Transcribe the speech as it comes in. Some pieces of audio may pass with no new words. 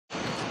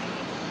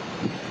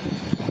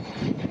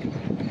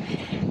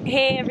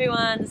Hey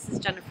everyone, this is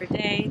Jennifer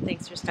Day.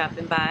 Thanks for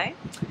stopping by.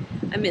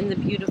 I'm in the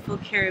beautiful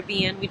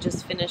Caribbean. We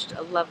just finished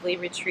a lovely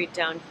retreat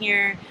down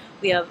here.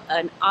 We have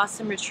an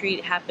awesome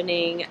retreat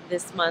happening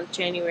this month,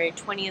 January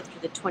 20th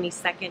through the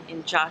 22nd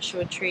in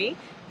Joshua Tree.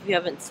 If you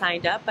haven't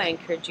signed up, I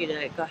encourage you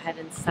to go ahead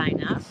and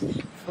sign up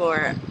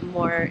for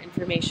more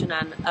information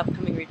on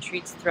upcoming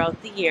retreats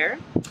throughout the year.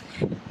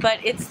 But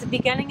it's the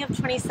beginning of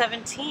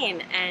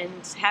 2017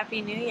 and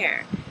Happy New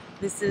Year.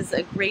 This is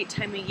a great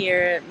time of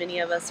year. Many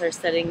of us are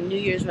setting New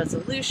Year's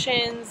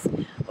resolutions,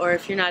 or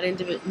if you're not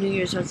into New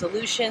Year's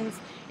resolutions,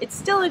 it's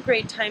still a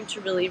great time to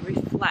really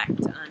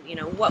reflect on,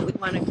 what we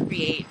want to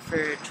create for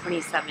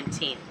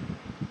 2017.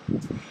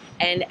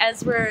 And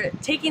as we're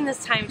taking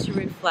this time to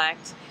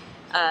reflect,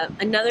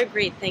 another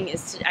great thing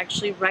is to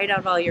actually write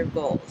out all your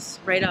goals.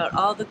 Write out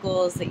all the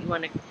goals that you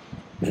want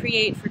to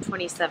create for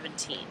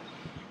 2017.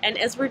 And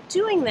as we're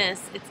doing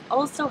this, it's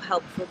also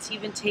helpful to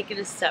even take it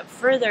a step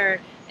further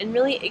and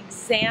really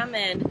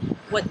examine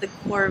what the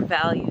core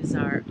values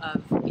are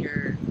of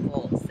your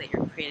goals that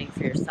you're creating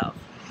for yourself.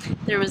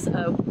 There was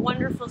a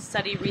wonderful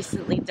study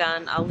recently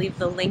done, I'll leave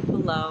the link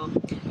below,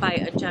 by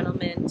a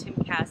gentleman, Tim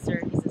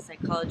Kasser. He's a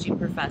psychology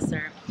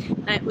professor.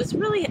 And it was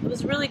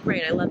really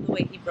great. I love the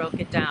way he broke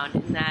it down,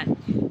 in that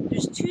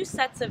there's two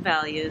sets of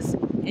values,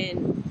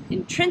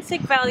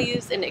 intrinsic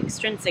values and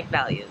extrinsic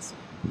values.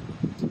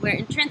 Where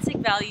intrinsic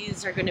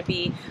values are going to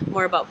be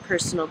more about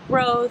personal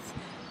growth,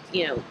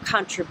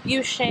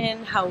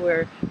 contribution, how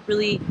we're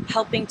really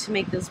helping to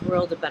make this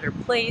world a better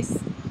place,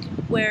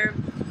 where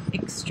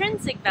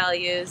extrinsic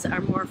values are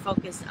more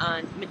focused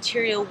on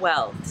material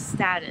wealth,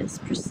 status,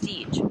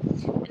 prestige.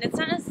 And it's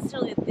not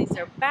necessarily that these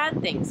are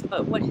bad things,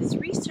 but what his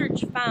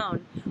research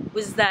found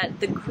was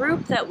that the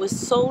group that was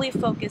solely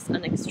focused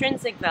on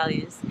extrinsic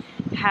values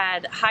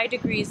had high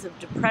degrees of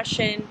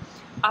depression,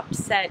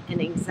 upset, and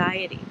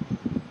anxiety.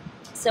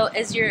 So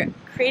as you're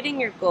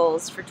creating your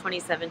goals for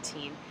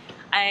 2017,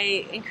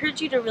 I encourage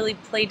you to really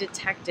play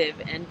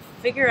detective and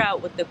figure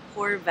out what the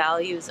core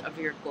values of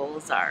your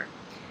goals are.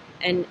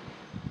 And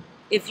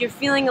if you're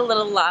feeling a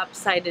little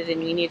lopsided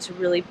and you need to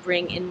really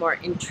bring in more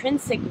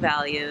intrinsic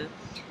value,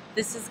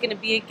 this is going to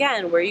be,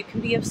 again, where you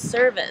can be of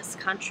service,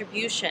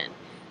 contribution.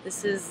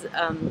 This is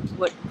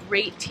what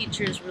great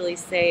teachers really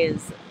say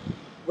is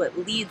what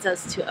leads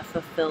us to a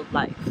fulfilled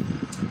life.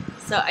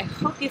 So I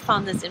hope you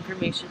found this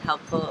information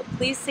helpful.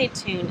 Please stay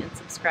tuned and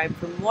subscribe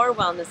for more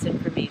wellness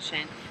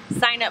information.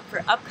 Sign up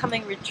for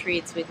upcoming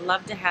retreats. We'd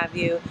love to have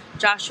you.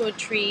 Joshua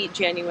Tree,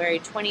 January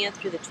 20th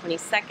through the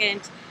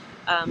 22nd.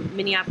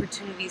 Many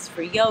opportunities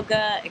for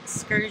yoga,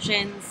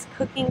 excursions,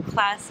 cooking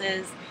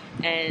classes,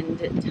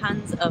 and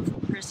tons of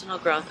personal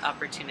growth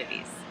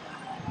opportunities.